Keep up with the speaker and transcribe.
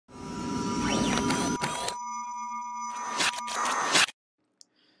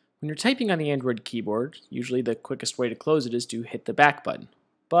When you're typing on the Android keyboard, usually the quickest way to close it is to hit the back button.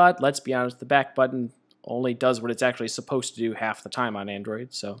 But let's be honest, the back button only does what it's actually supposed to do half the time on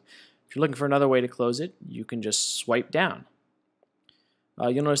Android, so if you're looking for another way to close it, you can just swipe down.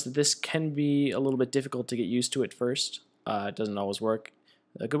 You'll notice that this can be a little bit difficult to get used to at first. It doesn't always work.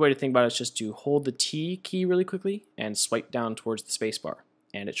 A good way to think about it is just to hold the T key really quickly and swipe down towards the spacebar,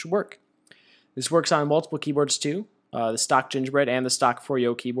 and it should work. This works on multiple keyboards too, the stock Gingerbread and the stock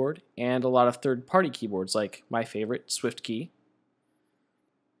Froyo keyboard, and a lot of third-party keyboards like my favorite, SwiftKey.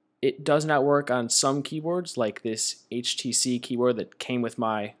 It does not work on some keyboards like this HTC keyboard that came with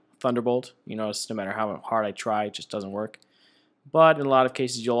my Thunderbolt. You notice no matter how hard I try, it just doesn't work. But in a lot of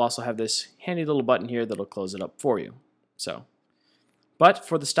cases, you'll also have this handy little button here that'll close it up for you. But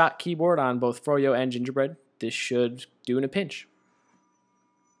for the stock keyboard on both Froyo and Gingerbread, this should do in a pinch.